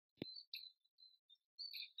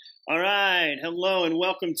All right, hello and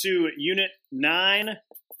welcome to Unit 9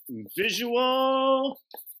 Visual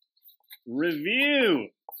Review.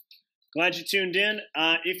 Glad you tuned in.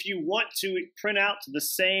 If you want to print out the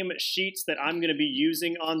same sheets that I'm going to be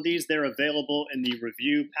using on these, they're available in the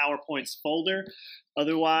Review PowerPoints folder.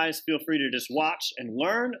 Otherwise, feel free to just watch and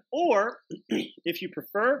learn, or if you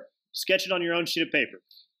prefer, sketch it on your own sheet of paper.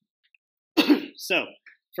 So,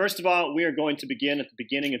 first of all, we are going to begin at the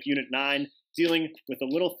beginning of Unit 9, dealing with a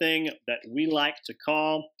little thing that we like to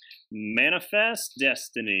call Manifest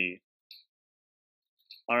Destiny.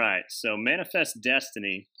 All right, so Manifest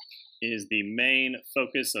Destiny is the main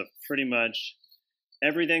focus of pretty much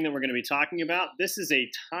everything that we're going to be talking about. This is a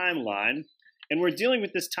timeline, and we're dealing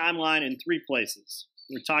with this timeline in three places.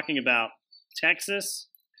 We're talking about Texas,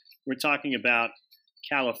 we're talking about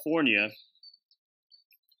California,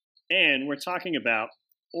 and we're talking about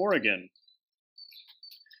Oregon.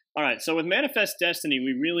 All right, so with Manifest Destiny,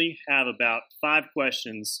 we really have about 5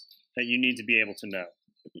 questions that you need to be able to know.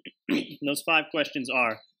 Those 5 questions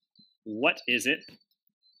are, what is it?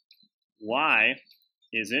 Why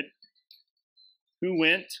is it? Who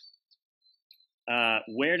went?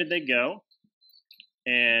 Where did they go?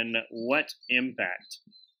 And what impact?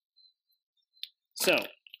 So,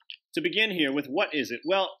 to begin here with what is it?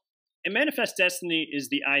 Well, a Manifest Destiny is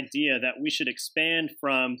the idea that we should expand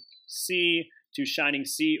from sea to shining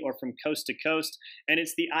sea or from coast to coast. And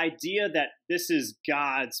it's the idea that this is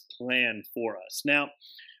God's plan for us. Now,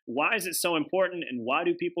 why is it so important and why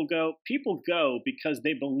do people go? People go because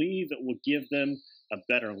they believe it will give them a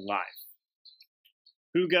better life.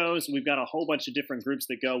 Who goes? We've got a whole bunch of different groups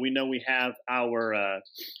that go. We know we have our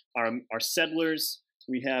settlers.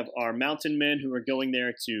 We have our mountain men who are going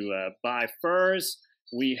there to buy furs.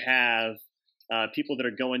 We have people that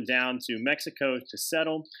are going down to Mexico to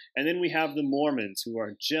settle. And then we have the Mormons who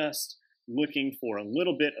are just looking for a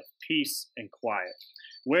little bit of peace and quiet.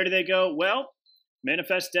 Where do they go? Well,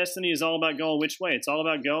 Manifest Destiny is all about going which way? It's all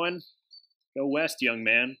about go west, young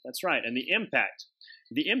man. That's right. And the impact.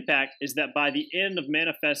 The impact is that by the end of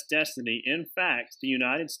Manifest Destiny, in fact, the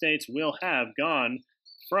United States will have gone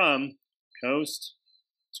from coast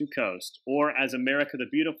to coast. Or as America the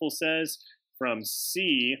Beautiful says, from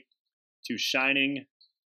sea to shining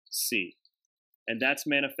sea. And that's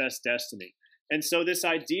Manifest Destiny. And so this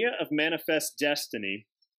idea of Manifest Destiny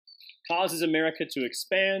causes America to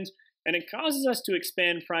expand, and it causes us to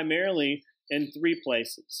expand primarily in 3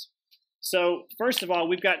 places. So first of all,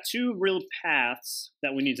 we've got 2 real paths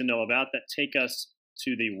that we need to know about that take us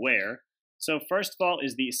to the where. So first of all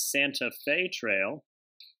is the Santa Fe Trail.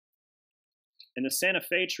 And the Santa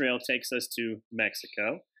Fe Trail takes us to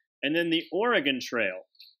Mexico. And then the Oregon Trail.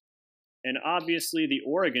 And obviously the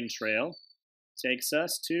Oregon Trail takes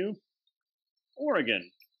us to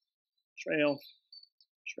Oregon. Trail.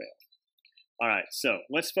 All right, so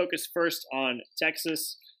let's focus first on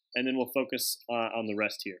Texas, and then we'll focus on the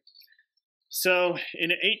rest here. So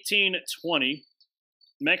in 1820,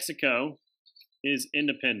 Mexico is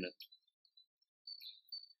independent.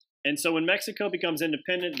 And so when Mexico becomes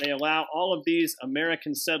independent, they allow all of these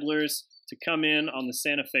American settlers to come in on the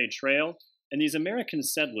Santa Fe Trail. And these American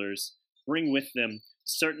settlers bring with them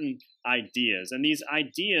certain ideas. And these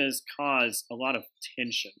ideas cause a lot of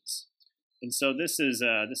tensions. And so this is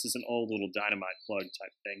an old little dynamite plug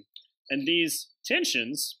type thing. And these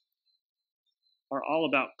tensions are all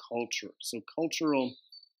about culture. So cultural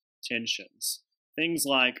tensions. Things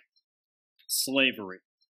like slavery.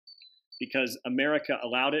 Because America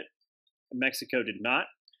allowed it, Mexico did not.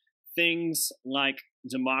 Things like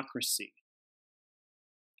democracy.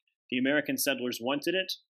 The American settlers wanted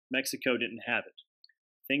it, Mexico didn't have it.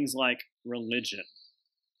 Things like religion.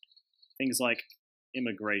 Things like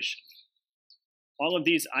immigration. All of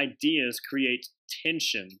these ideas create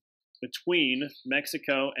tension between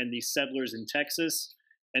Mexico and the settlers in Texas,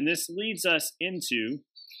 and this leads us into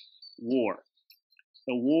war.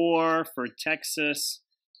 The war for Texas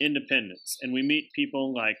independence. And we meet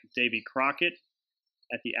people like Davy Crockett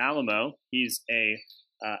at the Alamo. He's a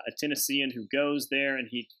Tennessean who goes there and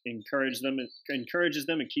he encourages them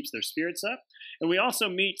and keeps their spirits up. And we also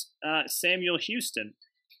meet Samuel Houston.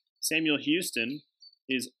 Samuel Houston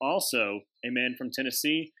is also a man from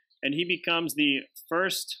Tennessee, and he becomes the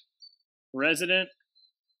first president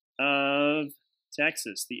of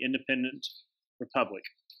Texas, the independent republic.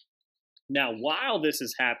 Now, while this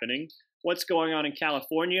is happening, what's going on in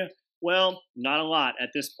California? Well, not a lot at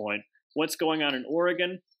this point. What's going on in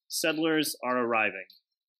Oregon? Settlers are arriving.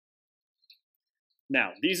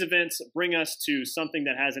 Now, these events bring us to something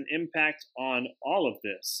that has an impact on all of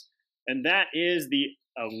this, and that is the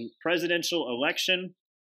presidential election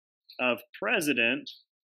of President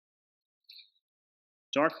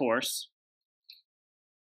Dark Horse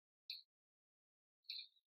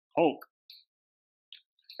Polk.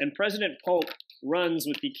 And President Polk runs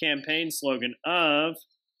with the campaign slogan of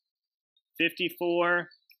 54,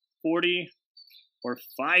 40, or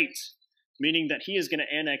fight, meaning that he is going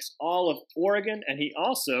to annex all of Oregon, and he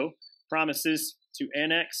also promises to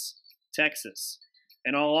annex Texas.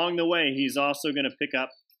 And along the way, he's also going to pick up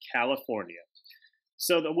California.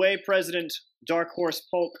 So the way President Dark Horse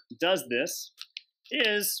Polk does this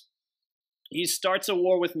is he starts a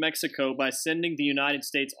war with Mexico by sending the United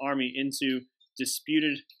States Army into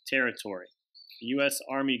disputed territory. The U.S.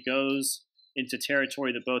 Army goes into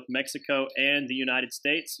territory that both Mexico and the United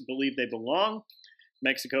States believe they belong.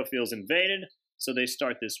 Mexico feels invaded, so they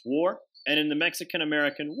start this war. And in the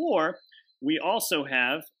Mexican-American War, we also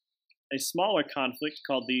have a smaller conflict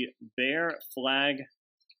called the Bear Flag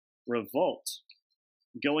Revolt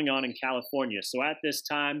going on in California. So at this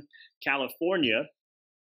time, California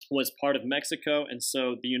was part of Mexico, and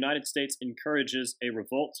so the United States encourages a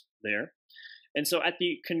revolt there. And so at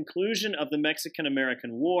the conclusion of the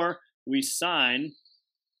Mexican-American War, we sign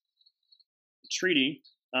the Treaty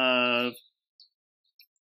of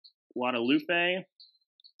Guadalupe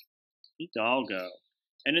Hidalgo.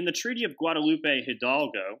 And in the Treaty of Guadalupe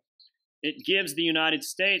Hidalgo, it gives the United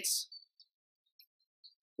States,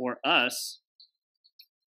 or us,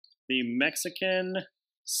 the Mexican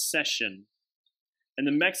Cession. And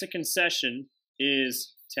the Mexican Cession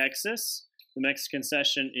is Texas. The Mexican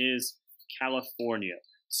Cession is California.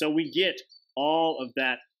 So we get all of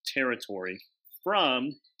that territory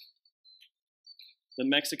from the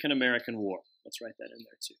Mexican-American War. Let's write that in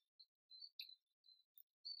there too.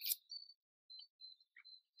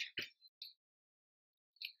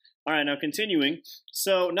 All right, now continuing.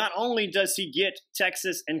 So not only does he get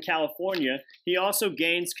Texas and California, he also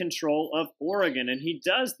gains control of Oregon. And he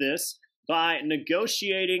does this by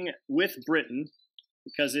negotiating with Britain,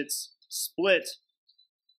 because it's split.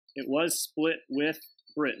 It was split with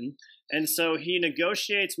Britain. And so he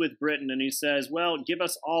negotiates with Britain and he says, well, give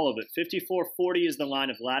us all of it. 5440 is the line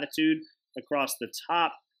of latitude across the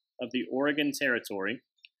top of the Oregon Territory.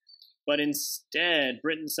 But instead,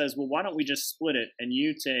 Britain says, well, why don't we just split it and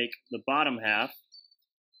you take the bottom half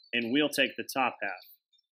and we'll take the top half.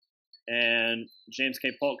 And James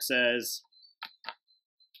K. Polk says,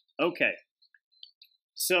 okay.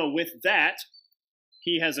 So with that,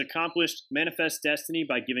 he has accomplished manifest destiny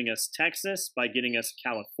by giving us Texas, by getting us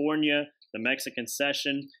California, the Mexican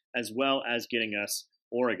Cession, as well as getting us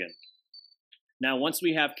Oregon. Now, once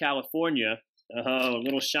we have California, a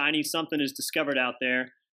little shiny something is discovered out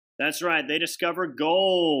there. That's right, they discover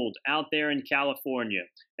gold out there in California.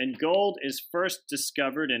 And gold is first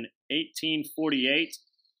discovered in 1848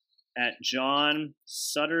 at John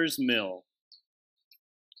Sutter's Mill.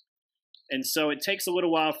 And so it takes a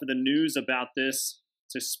little while for the news about this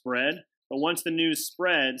to spread. But once the news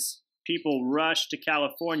spreads, people rush to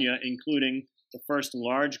California, including the first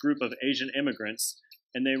large group of Asian immigrants.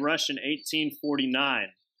 And they rush in 1849,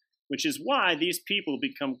 which is why these people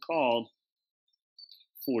become called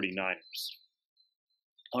 49ers.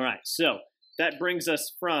 All right, so that brings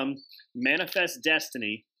us from Manifest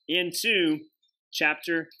Destiny into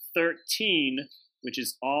chapter 13, which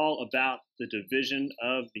is all about the division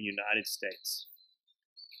of the United States.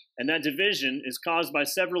 And that division is caused by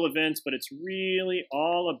several events, but it's really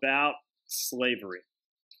all about slavery.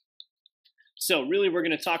 So really we're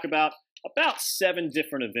going to talk about 7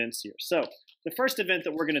 different events here. So the first event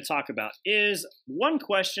that we're going to talk about is one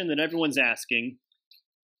question that everyone's asking: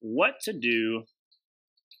 what to do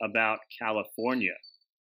about California?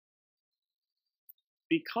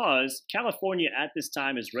 Because California at this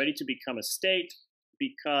time is ready to become a state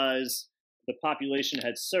because the population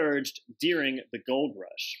had surged during the gold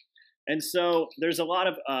rush. And so there's a lot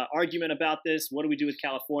of argument about this. What do we do with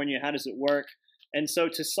California? How does it work? And so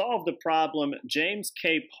to solve the problem,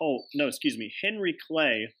 Henry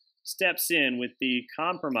Clay steps in with the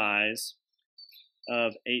Compromise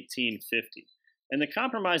of 1850. And the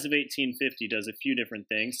Compromise of 1850 does a few different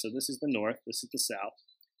things. So this is the North, this is the South.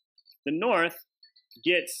 The North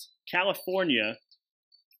gets California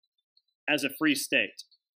as a free state.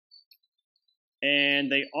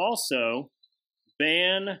 And they also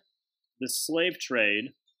ban the slave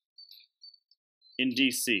trade in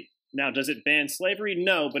D.C. Now, does it ban slavery?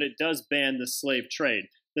 No, but it does ban the slave trade.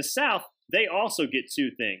 The South, they also get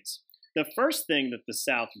 2 things. The first thing that the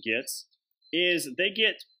South gets is they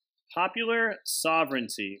get popular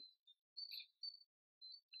sovereignty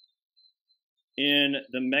in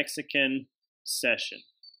the Mexican Cession.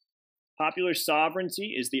 Popular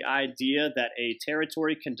sovereignty is the idea that a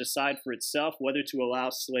territory can decide for itself whether to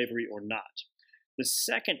allow slavery or not. The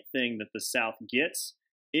second thing that the South gets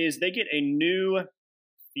is they get a new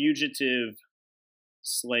fugitive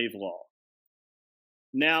slave law.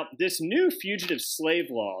 Now, this new fugitive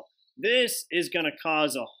slave law, this is going to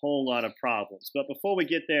cause a whole lot of problems. But before we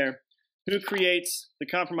get there, who creates the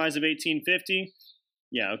Compromise of 1850?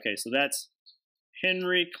 Yeah, okay, so that's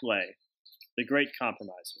Henry Clay, the Great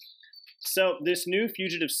Compromiser. So this new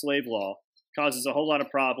fugitive slave law causes a whole lot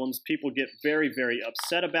of problems. People get very, very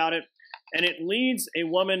upset about it. And it leads a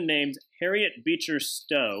woman named Harriet Beecher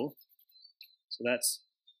Stowe, so that's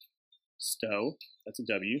Stowe, that's a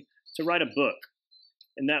W, to write a book.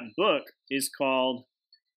 And that book is called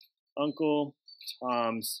Uncle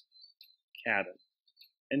Tom's Cabin.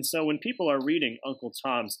 And so when people are reading Uncle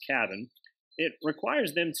Tom's Cabin, it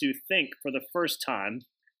requires them to think for the first time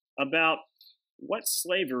about what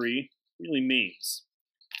slavery really means.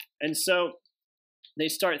 And so they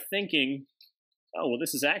start thinking, oh, well,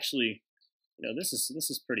 this is actually, this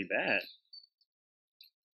is pretty bad.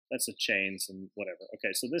 That's the chains and whatever.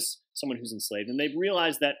 Okay, so this, someone who's enslaved, and they've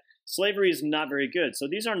realized that slavery is not very good. So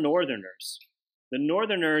these are Northerners. The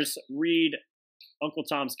Northerners read Uncle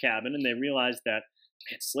Tom's Cabin, and they realize that,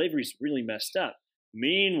 man, slavery's really messed up.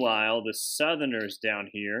 Meanwhile, the Southerners down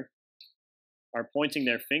here are pointing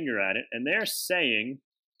their finger at it, and they're saying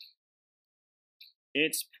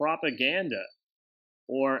it's propaganda,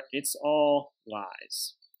 or it's all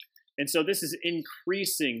lies. And so this is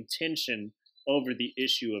increasing tension over the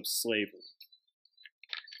issue of slavery.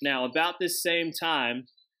 Now, about this same time,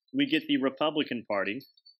 we get the Republican Party,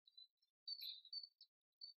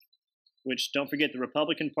 which, don't forget, the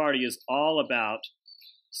Republican Party is all about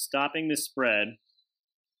stopping the spread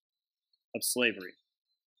of slavery.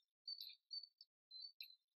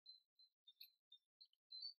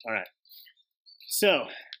 All right. So,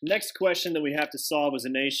 next question that we have to solve as a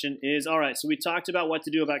nation is, all right, so we talked about what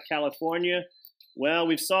to do about California. Well,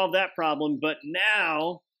 we've solved that problem, but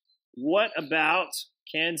now, what about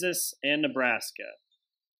Kansas and Nebraska?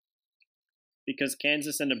 Because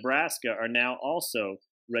Kansas and Nebraska are now also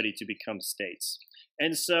ready to become states.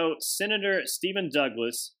 And so Senator Stephen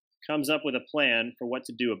Douglas comes up with a plan for what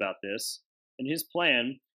to do about this, and his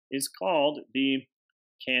plan is called the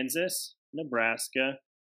Kansas-Nebraska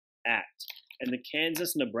Act. And the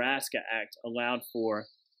Kansas-Nebraska Act allowed for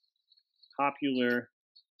popular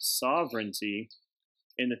sovereignty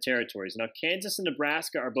in the territories. Now, Kansas and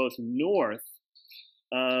Nebraska are both north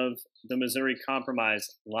of the Missouri Compromise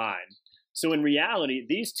line. So in reality,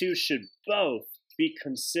 these two should both be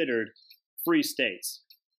considered free states.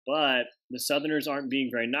 But the Southerners aren't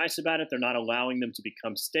being very nice about it. They're not allowing them to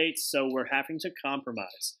become states, so we're having to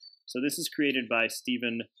compromise. So this is created by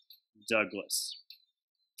Stephen Douglas.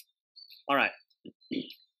 All right.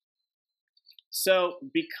 So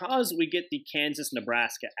because we get the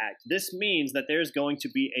Kansas-Nebraska Act, this means that there's going to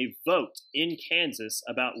be a vote in Kansas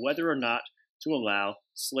about whether or not to allow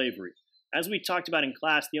slavery. As we talked about in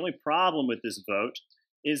class, the only problem with this vote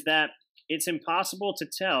is that it's impossible to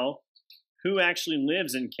tell who actually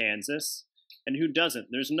lives in Kansas and who doesn't.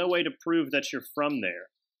 There's no way to prove that you're from there.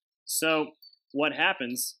 So what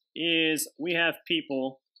happens is we have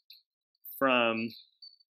people from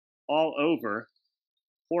all over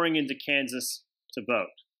pouring into Kansas to vote.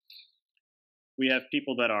 We have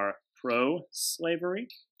people that are pro-slavery,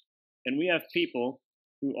 and we have people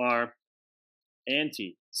who are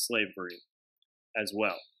anti-slavery as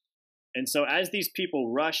well. And so as these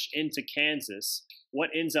people rush into Kansas,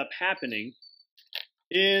 what ends up happening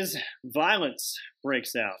is violence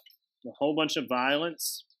breaks out. A whole bunch of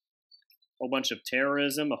violence, a whole bunch of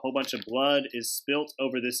terrorism, a whole bunch of blood is spilt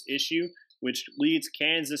over this issue, which leads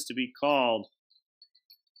Kansas to be called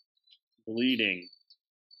Bleeding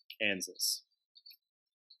Kansas.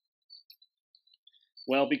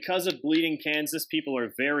 Well, because of Bleeding Kansas, people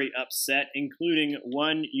are very upset, including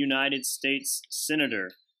one United States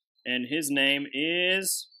senator, and his name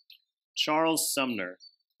is Charles Sumner.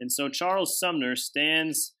 And so Charles Sumner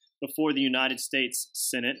stands before the United States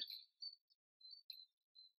Senate,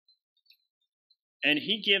 and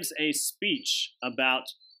he gives a speech about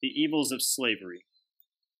the evils of slavery.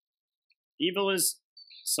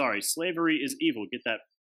 Slavery is evil. Get that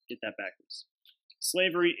backwards.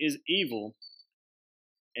 Slavery is evil,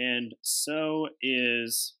 and so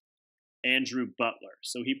is Andrew Butler.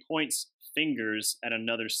 So he points fingers at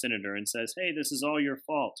another senator and says, hey, this is all your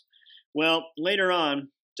fault. Well, later on,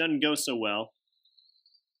 doesn't go so well.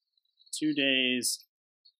 2 days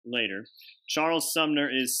later, Charles Sumner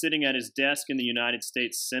is sitting at his desk in the United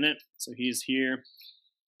States Senate. So he's here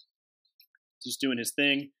just doing his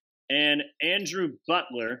thing. And Andrew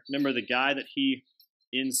Butler, remember the guy that he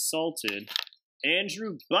insulted,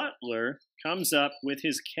 Andrew Butler comes up with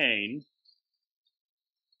his cane,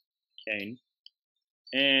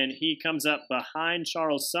 and he comes up behind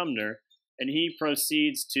Charles Sumner, and he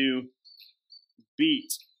proceeds to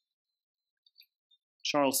beat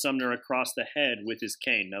Charles Sumner across the head with his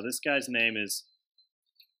cane. Now, this guy's name is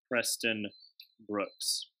Preston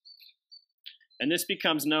Brooks. And this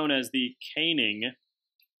becomes known as the caning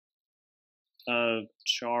of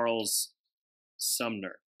Charles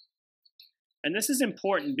Sumner. And this is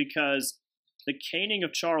important because the caning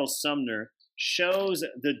of Charles Sumner shows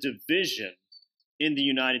the division in the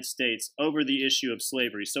United States over the issue of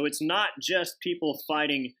slavery. So it's not just people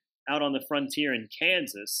fighting out on the frontier in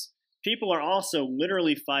Kansas. People are also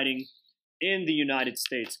literally fighting in the United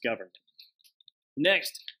States government.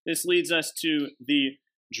 Next, this leads us to the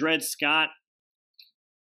Dred Scott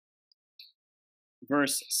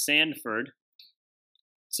versus Sanford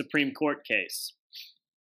Supreme Court case.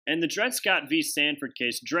 And the Dred Scott v. Sanford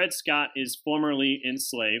case, Dred Scott is formerly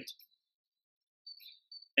enslaved,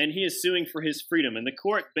 and he is suing for his freedom. And the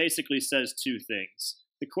court basically says two things.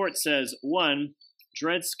 The court says, one,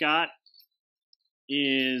 Dred Scott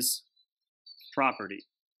is property,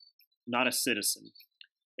 not a citizen.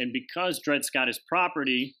 And because Dred Scott is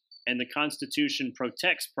property and the Constitution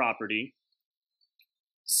protects property,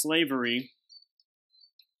 slavery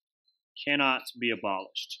cannot be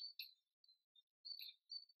abolished.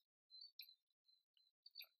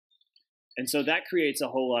 And so that creates a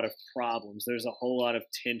whole lot of problems. There's a whole lot of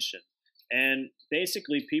tension. And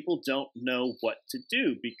basically, people don't know what to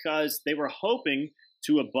do because they were hoping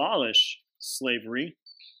to abolish slavery,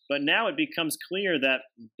 but now it becomes clear that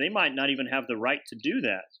they might not even have the right to do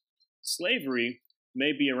that. Slavery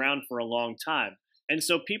may be around for a long time. And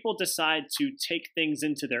so people decide to take things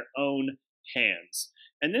into their own hands.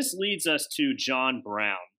 And this leads us to John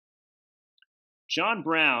Brown. John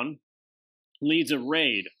Brown leads a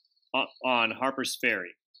raid on Harper's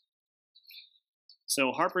Ferry.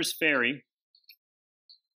 So Harper's Ferry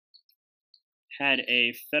had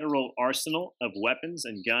a federal arsenal of weapons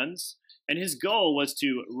and guns, and his goal was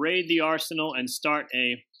to raid the arsenal and start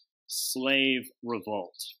a slave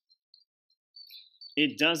revolt.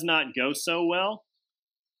 It does not go so well.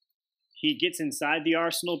 He gets inside the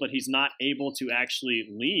arsenal, but he's not able to actually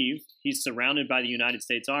leave. He's surrounded by the United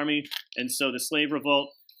States Army, and so the slave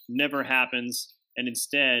revolt never happens, and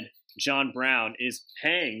instead, John Brown is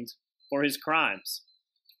hanged for his crimes.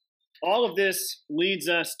 All of this leads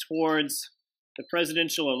us towards the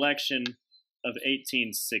presidential election of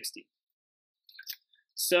 1860.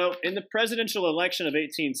 So, in the presidential election of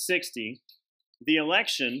 1860, the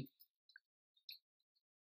election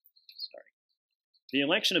of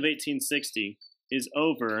 1860 is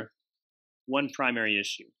over one primary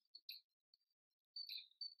issue.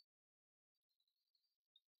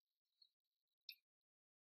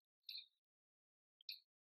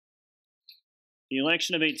 The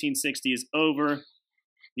election of 1860 is over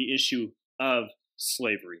the issue of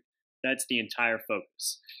slavery. That's the entire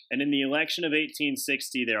focus. And in the election of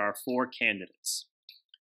 1860, there are four candidates.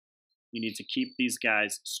 You need to keep these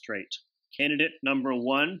guys straight. Candidate number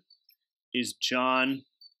one is John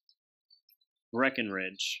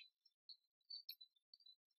Breckinridge,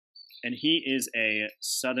 and he is a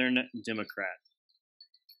Southern Democrat.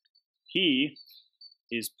 He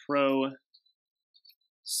is pro-slavery.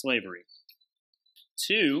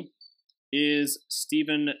 Two is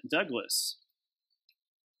Stephen Douglas.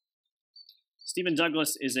 Stephen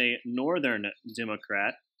Douglas is a Northern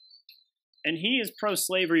Democrat, and he is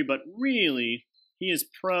pro-slavery, but really, he is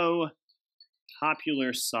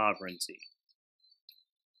pro-popular sovereignty.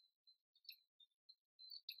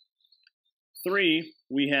 Three,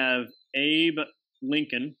 we have Abe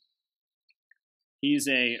Lincoln. He's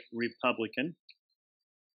a Republican,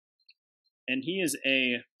 and he is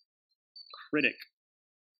a critic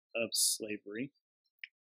of slavery.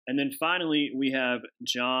 And then finally, we have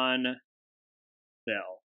John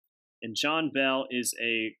Bell. And John Bell is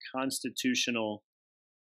a constitutional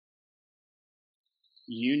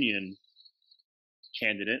union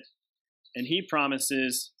candidate, and he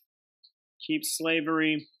promises keep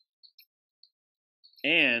slavery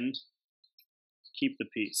and keep the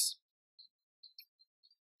peace.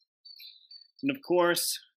 And of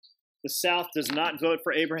course, the South does not vote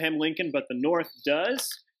for Abraham Lincoln, but the North does.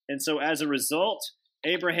 And so as a result,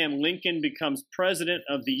 Abraham Lincoln becomes president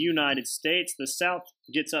of the United States. The South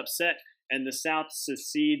gets upset, and the South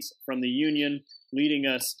secedes from the Union, leading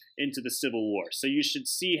us into the Civil War. So you should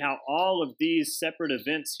see how all of these separate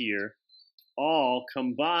events here all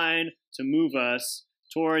combine to move us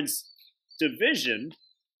towards division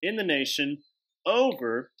in the nation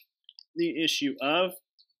over the issue of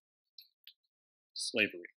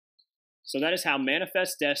slavery. So that is how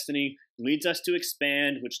Manifest Destiny leads us to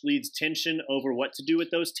expand, which leads tension over what to do with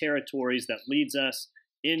those territories that leads us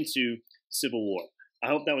into civil war. I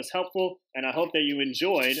hope that was helpful, and I hope that you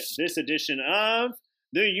enjoyed this edition of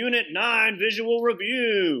the Unit 9 Visual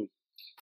Review.